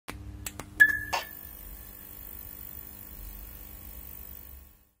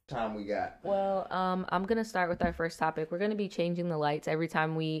Time we got. Well, I'm gonna start with our first topic. We're gonna be changing the lights every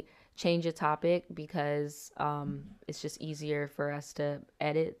time we change a topic because it's just easier for us to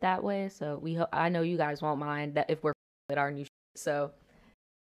edit that way. So I know you guys won't mind that if we're at our new. So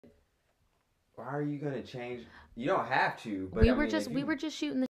Why are you gonna change? You don't have to, but we I were mean, just if we you were just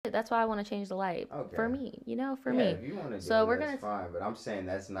shooting the shit. That's why I want to change the light okay, for me. For yeah, me. if you want to do So it, we're that's gonna. fine. But I'm saying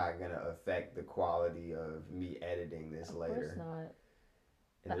that's not gonna affect the quality of me editing this Of course later. not.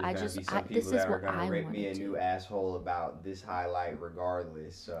 And But there's gonna be some people this is that are what gonna I rip me wanted a to. new asshole about this highlight,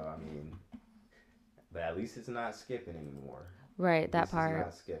 regardless. So I mean, but at least it's not skipping anymore. Right, At that least it's part.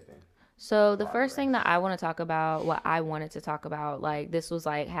 not skipping. So the first thing that Progress. I want to talk about, what I wanted to talk about, like this was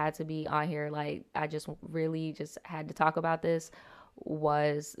like had to be on here, like I just really just had to talk about this,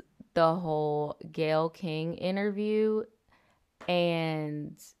 was the whole Gayle King interview.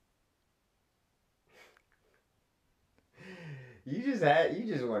 And You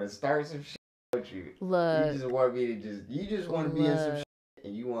just want to start some shit, don't you? You just look, want me to you just want to be in some look, shit,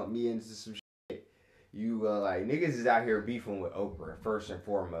 and you want me into some shit. You like niggas is out here beefing with Oprah first and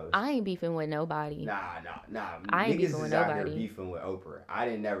foremost. I ain't beefing with nobody. Nah. I ain't Niggas beefing with is out here nobody. beefing with Oprah. I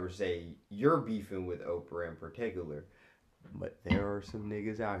didn't never say you're beefing with Oprah in particular, but there are some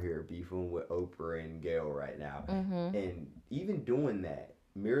niggas out here beefing with Oprah and Gayle right now, Mm-hmm. and even doing that,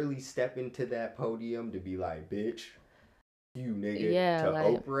 merely stepping to that podium to be like, bitch, you nigga, Yeah, to like,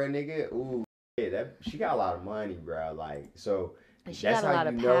 Oprah nigga, ooh, yeah, that she got a lot of money, bro. Like, so and she that's got a how lot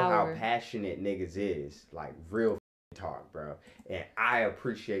you of know how power. passionate niggas is, like real talk, bro. And I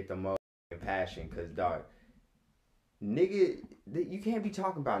appreciate the most passion, cause dog, nigga, you can't be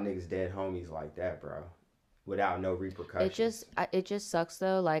talking about niggas dead homies like that, bro, without no repercussions. It just sucks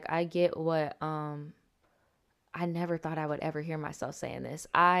though. Like I get what I never thought I would ever hear myself saying this.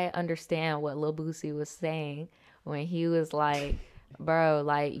 I understand what Lil Boosie was saying when he was like, bro,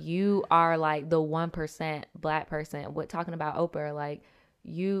 like you are like the 1% black person. What talking about Oprah, like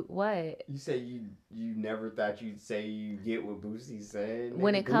you what? You say you never thought you'd say you get what Boosie's saying,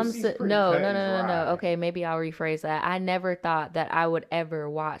 When nigga. it comes Boosie's to pretty cut and no. dry. Okay, maybe I'll rephrase that. I never thought that I would ever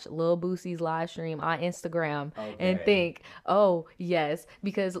watch Lil Boosie's live stream on Instagram and Okay, think, oh yes,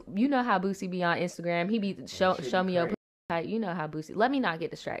 because you know how Boosie be on Instagram. He be that should show be me your crazy. type. You know how Boosie. Let me not get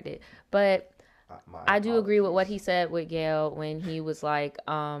distracted. But My I do agree with what apologies. he said with Gail when he was like,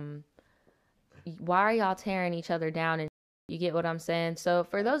 why are y'all tearing each other down? And you get what I'm saying? So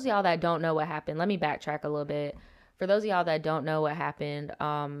for those of y'all that don't know what happened, let me backtrack a little bit. For those of y'all that don't know what happened,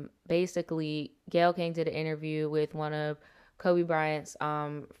 basically Gayle King did an interview with one of Kobe Bryant's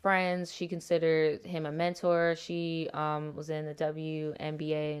friends. She considered him a mentor. She was in the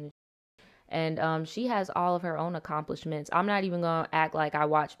WNBA, and she has all of her own accomplishments. I'm not even gonna act like I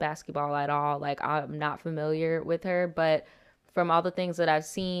watch basketball at all. Like I'm not familiar with her, but from all the things that I've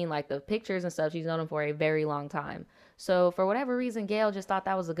seen, like the pictures and stuff, she's known him for a very long time. So for whatever reason, Gail just thought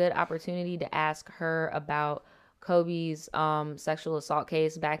that was a good opportunity to ask her about Kobe's sexual assault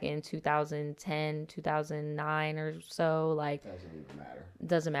case back in 2010, 2009 or so. Like, Doesn't even matter.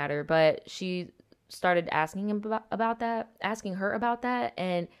 doesn't matter. But she started asking him about that, asking her about that,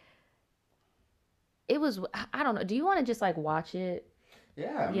 and it was, I don't know. Do you want to just like watch it?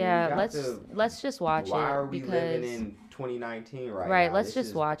 Yeah, I mean we Yeah, got to. let's just watch Why are it we living because in 2019 right right, now? let's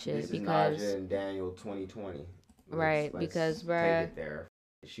just watch This it is Naja because and Daniel 2020. right, Let's because take bruh, it there.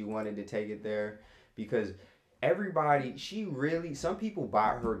 She wanted to take it there because everybody she really some people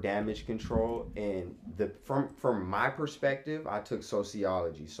bought her damage control and the from my perspective I took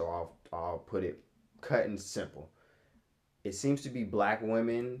sociology so I'll put it cut and simple. It seems to be black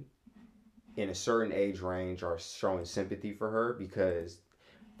women in a certain age range are showing sympathy for her because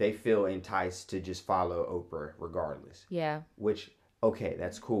they feel enticed to just follow Oprah regardless. yeah. Which okay,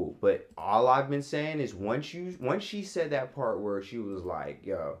 that's cool. But all I've been saying is once she said that part where she was like,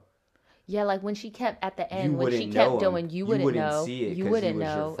 "Yo, Yeah, like when she kept at the you end, when she wouldn't kept know him. doing you You wouldn't wouldn't know, see it you because he wouldn't was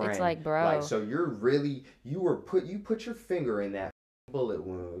your know. It's friend." like, Like, bro, so you put your finger in that bullet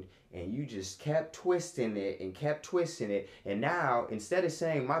wound and you just kept twisting it and kept twisting it. And now instead of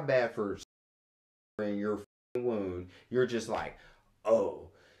saying my bad for in your wound, you're just like, oh,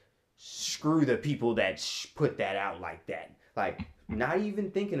 screw the people that put that out like that. Like, not even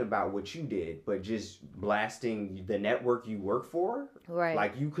thinking about what you did, but just blasting the network you work for. right,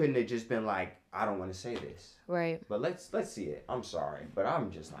 Like, you couldn't have just been like, I don't want to say this. right. But let's see it. I'm sorry, but I'm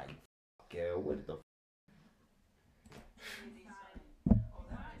just like, Gail, what the?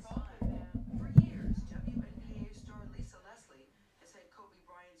 For years, WNBA star Lisa Leslie has had Kobe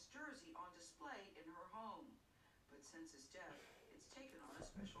Bryant's jersey on display in her home. But since his death, it's taken on a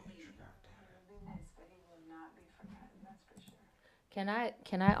special meaning. Picture, goddamn. He will be missed, but he will not be forgotten, that's for sure. Can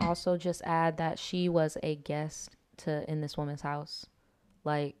I also just add that she was a guest to in this woman's house?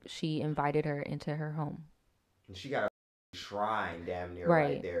 Like she invited her into her home. And she got a shrine damn near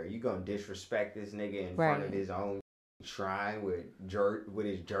right Right. there. You gonna disrespect this nigga in front of Right. his own shrine with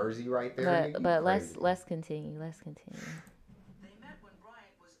his jersey right there, But nigga? You but let's crazy. let's continue. Let's continue. They met when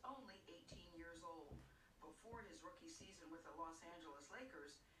Bryant was only 18 years old, before his rookie season with the Los Angeles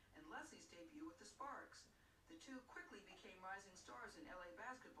Lakers and Leslie's debut with the Sparks. The two quickly became rising stars in LA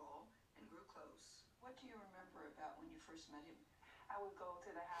basketball and grew close. What do you remember about when you first met him? I would go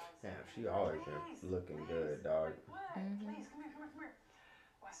to the house. Damn, And she always been please, looking please. good, dog. Like, what? Mhm. Please, come here, come here, come here.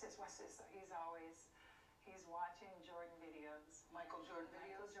 Watch this, watch this. So he's watching Jordan videos. Michael Jordan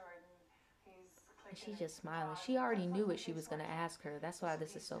videos? Michael Jordan. He's And clicking she's and just smiling. pausing. She already Look, knew look, what look, she was he's gonna watching. ask her. That's why So this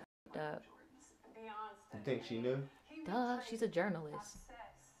is he's so Michael up. Jordan's beyond You studying. think she knew? He Duh, replayed she's a journalist.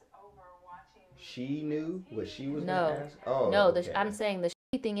 obsessed over watching these She videos. knew what she was gonna No, ask? Oh, no. okay. I'm saying the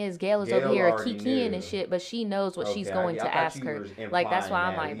shitty thing is Gayle is over Gayle here already kikiing knew. and shit, but she knows what she's Okay, going I to thought ask you her. were Like that's why I'm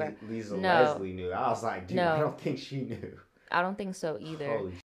implying like, that bro, Lisa no, Leslie knew. I was like, dude, I no, don't think she knew. I don't think so either.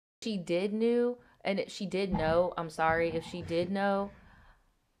 Holy She did knew, and she did know. I'm sorry if she did know.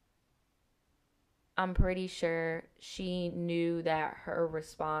 I'm pretty sure she knew that her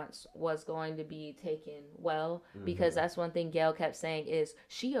response was going to be taken well, because that's one thing Gayle kept saying is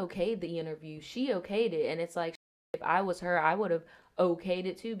she okayed the interview. She okayed it. And it's like, if I was her, I would have okayed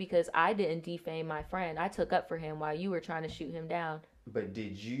it too, because I didn't defame my friend. I took up for him while you were trying to shoot him down. But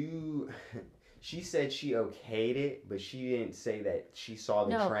did you? She said she okayed it, but she didn't say that she saw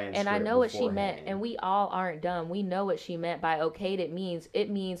the No, transcript and I know what she meant, beforehand. and we all aren't dumb. We know what she meant by okayed. It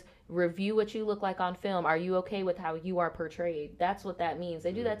means review what you look like on film. Are you okay with how you are portrayed? That's what that means.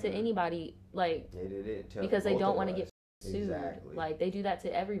 They do that to anybody, like, They did it to because they both don't of want to us. get sued. Exactly. Like they do that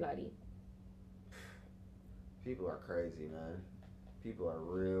to everybody. People are crazy, man. People are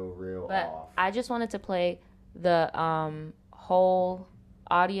real But off. I just wanted to play the whole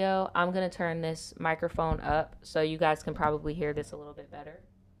audio. I'm gonna turn this microphone up so you guys can probably hear this a little bit better.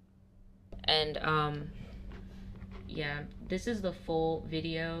 And yeah, this is the full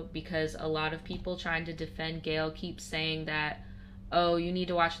video, because a lot of people trying to defend Gayle keep saying that, oh, you need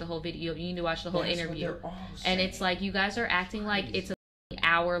to watch the whole video, you need to watch the whole interview. And it's like, you guys are acting like it's a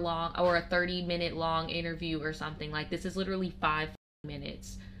hour long or a 30-minute long interview or something. Like, this is literally 5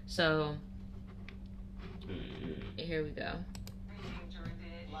 minutes. So here we go.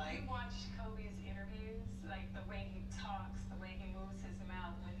 Like, you watch Kobe's interviews, like the way he talks, the way he moves his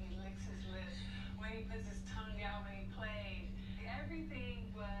mouth, when he licks his lips, when he puts his tongue out when he played.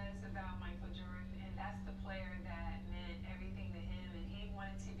 Everything was about Michael Jordan, and that's the player that meant everything to him, and he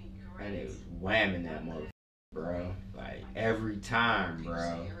wanted to be And it great. was whamming that motherfucker, bro. Like, every time,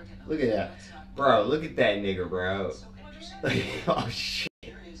 bro. Look at that. Bro, look at that nigga, bro. Oh, shit.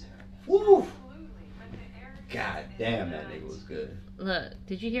 Woo! God damn, that nigga was good. Look,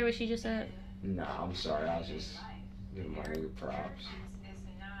 did you hear what she just said? Nah, I'm sorry. I was just giving my nigga props. Is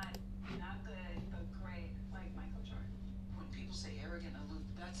not good, but great, like Michael Jordan. When people say arrogant, aloof,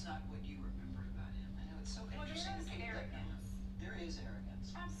 that's not what you remember about him. I know it's so interesting to people that know him. There is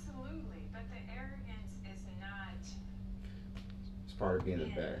arrogance. Absolutely, but the arrogance is not It's part of being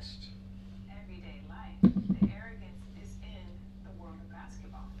the best. everyday life. The arrogance is in the world of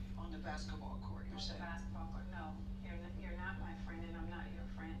basketball. On the basketball court, you're saying? On the basketball court, no. You're not my friend, and I'm not your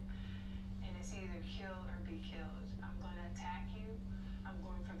friend. And it's either kill or be killed. I'm going to attack you. I'm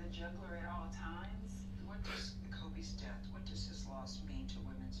going for the juggler at all times. What does Kobe's death, what does his loss mean to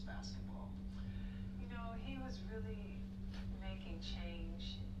women's basketball? You know, he was really making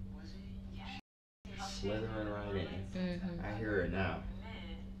change. Was he? Yeah. Slithering right in. I hear it now.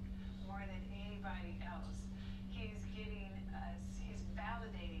 More than anybody else. He's getting us, he's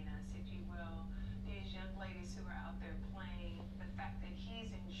validating us, if you will. These young ladies who are out there playing, the fact that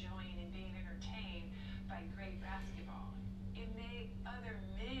he's enjoying and being entertained by great basketball. It made other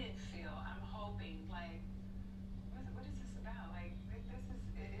men feel, I'm hoping, like, what is this about? Like,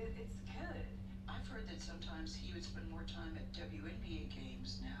 it's good. I've heard that sometimes he would spend more time at WNBA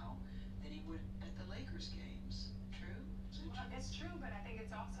games now than he would at the Lakers games. True? Well, it's true, but I think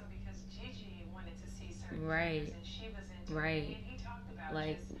it's also because Gigi wanted to see certain players, and she was into it. And he talked about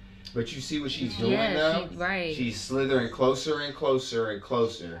Like, just, But you see what she's doing now? right. She's slithering closer and closer and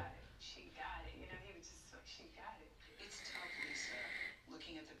closer. she got it. You know, he was just like, she got it. It's tough, Lisa,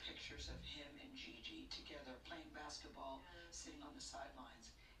 looking at the pictures of him and Gigi together playing basketball, sitting on the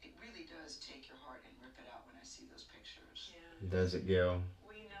sidelines. It really does take your heart and rip it out when I see those pictures. Yeah. Does it, Gayle?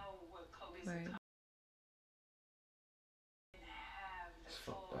 We know what Kobe's Right. and have the It's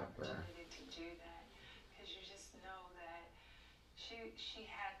full fucked up, bro. opportunity to do that, because you just know that she she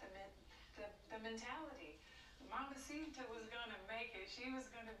had the mentality. Mamacita was gonna make it. She was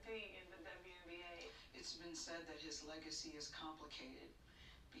gonna be in the WNBA. It's been said that his legacy is complicated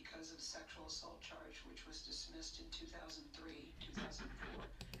because of a sexual assault charge, which was dismissed in 2003, 2004.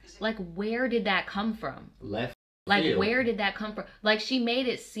 Like, where did that come from? Left Like, field. where did that come from? Like, she made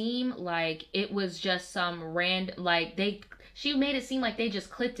it seem like it was just some random, like, she made it seem like they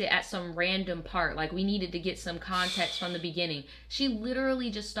just clipped it at some random part. Like, we needed to get some context from the beginning. She literally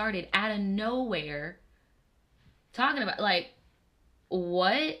just started out of nowhere talking about, like,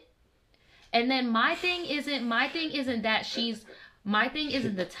 what? And then my thing isn't that my thing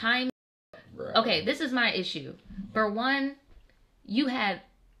isn't the time. Bro. Okay, this is my issue. For one, you had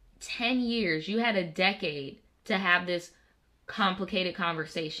 10 years, you had a decade to have this complicated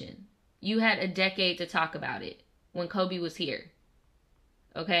conversation. You had a decade to talk about it when Kobe was here.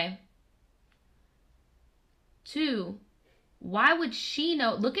 Okay? 2, why would she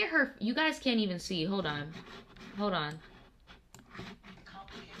know? Look at her. You guys can't even see. Hold on.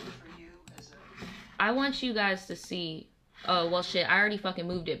 I want you guys to see. Oh, well, shit. I already fucking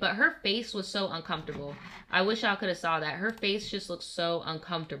moved it. But her face was so uncomfortable. I wish y'all could have saw that. Her face just looked so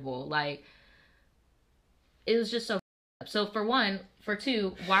uncomfortable. Like, it was just so. So, for one. For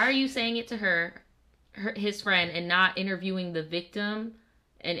 2, why are you saying it to his friend, and not interviewing the victim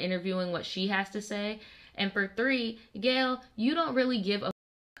and interviewing what she has to say? And for 3, Gayle, you don't really give a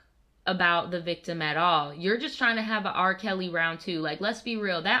about the victim at all. You're just trying to have an R. Kelly round 2. Like, let's be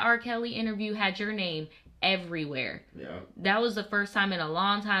real. That R. Kelly interview had your name everywhere. Yeah. That was the first time in a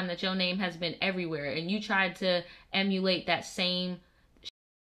long time that your name has been everywhere. And you tried to emulate that same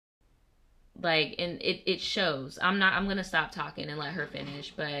like, and it shows. I'm gonna stop talking and let her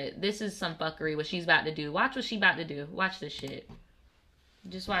finish. But this is some fuckery what she's about to do. Watch what she about to do. Watch this shit.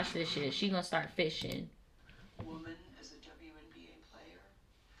 Just watch this shit. She gonna start fishing. Woman as a WNBA player.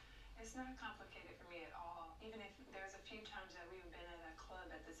 It's not complicated for me at all. Even if there's a few times that we've been at a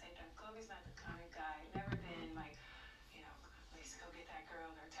club at the same time. Kobe's not the kind of guy. Never been like, let's go get that girl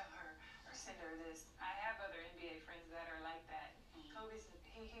or tell her or send her this. I have other NBA friends that are like that. Kobe's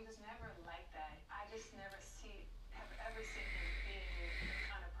he was never like that. I just never have ever seen him being the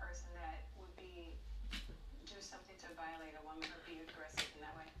kind of person that would do something to violate a woman or be aggressive in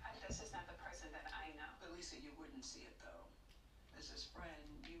that way. That's just not the person that I know. But Lisa, you wouldn't see it though. As his friend,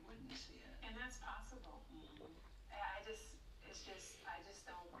 you wouldn't see it. And that's possible. I just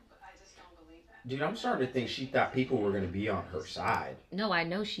don't believe that. Dude, I'm starting to think she thought people were going to be on her side. No, I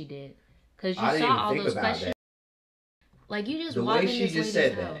know she did. Because you I didn't saw even all think those about questions. that. Like, you just The walk way in she this just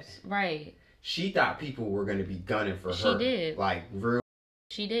lady's said house. that. Right. She thought people were going to be gunning for her. She did. Like, real.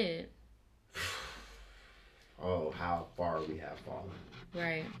 She did. Oh, how far we have fallen.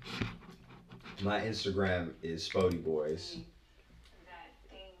 Right. My Instagram is Spody Boys. That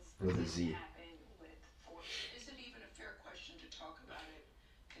things with a Z. happen with force. Is it even a fair question to talk about it,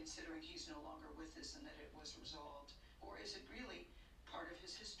 considering he's no longer with us and that it was resolved? Or is it really part of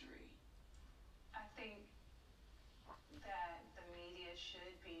his history? I think that the media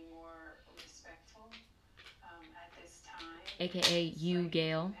should be more respectful at this time. AKA you,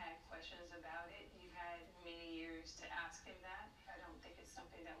 Gayle. You've had questions about it. You've had many years to ask him that. I don't think it's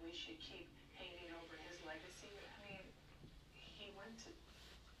something that we should keep hanging over his legacy. I mean, it went to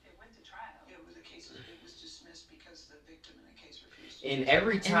trial. Yeah, with the case, it was dismissed because the victim in the case refused to. And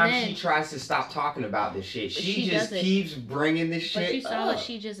every time she tries to stop talking about this shit, she just keeps bringing this shit up. But you saw what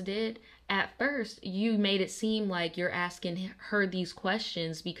she just did? At first, you made it seem like you're asking her these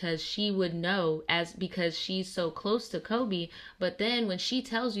questions because she would know, because she's so close to Kobe. But then when she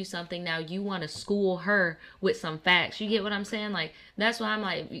tells you something, now you want to school her with some facts. You get what I'm saying? Like, that's why I'm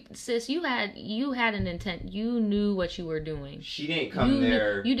like, sis, you had an intent. You knew what you were doing. She didn't come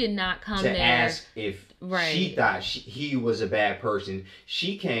there. You did not come to there ask if she thought he was a bad person.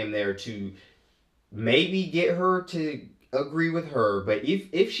 She came there to maybe get her to agree with her, but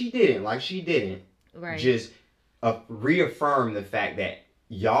if she didn't, like she didn't, right, just reaffirm the fact that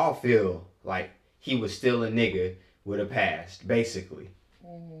y'all feel like he was still a nigga with a past, basically.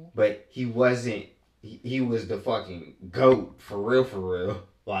 Mm-hmm. But he wasn't. He was the fucking GOAT for real.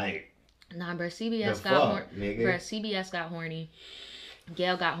 Like, nah, bro. CBS got horny.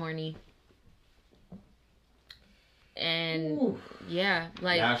 Gayle got horny. And ooh. Yeah,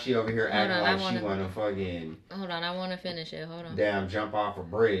 like now she over here acting like she wanna fucking. Hold on, I wanna finish it. Hold on. Damn, jump off a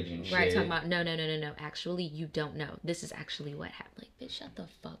bridge and shit. Right, talking about no. Actually, you don't know. This is actually what happened. Like, bitch, shut the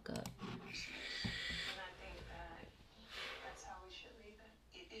fuck up. And I think that's how we should leave it.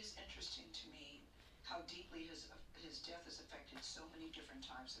 It is interesting to me how deeply his death has affected so many different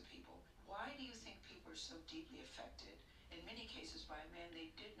types of people. Why do you think people are so deeply affected in many cases by a man they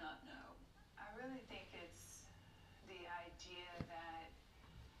did not know. I really think it's the idea that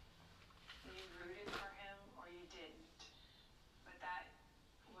you rooted for him or you didn't. But that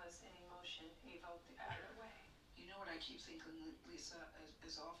was an emotion evoked either way. You know what I keep thinking, Lisa,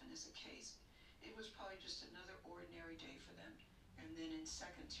 as often is the case, it was probably just another ordinary day for them. And then in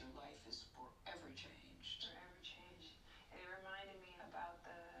seconds, your life is forever changed. Forever changed. It reminded me about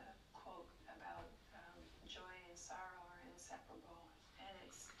the quote about joy and sorrow are inseparable. And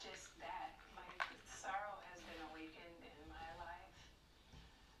it's just that. Like, sorrow has been awakened in my life,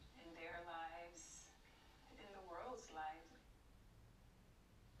 in their lives, in the world's life.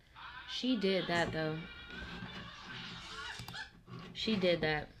 She did that though. She did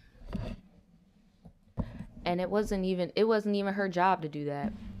that. And it wasn't even her job to do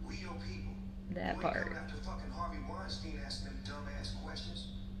that. We your people. That You ain't part. coming after fucking Harvey Weinstein asking them dumbass questions.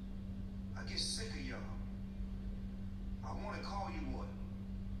 I get sick of y'all. I want to call you one.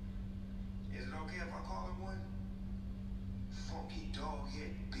 Is it okay if I call her one? Funky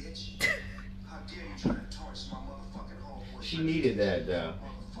dog-head bitch. How dare you try to tarnish my motherfucking homeboy? She needed that though.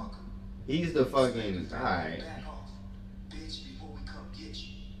 Motherfucker. He's the fucking alright. Back off, bitch, before we come get you.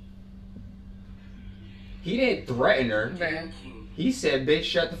 He didn't threaten her. Bruh. He said, "Bitch,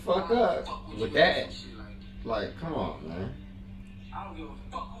 shut the fuck up." With that, like, come on, man. I don't give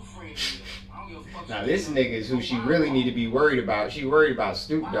a fuck who friend you is. I don't give a fuck. Now this nigga is who she really need to be worried about. She worried about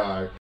Snoop Dogg.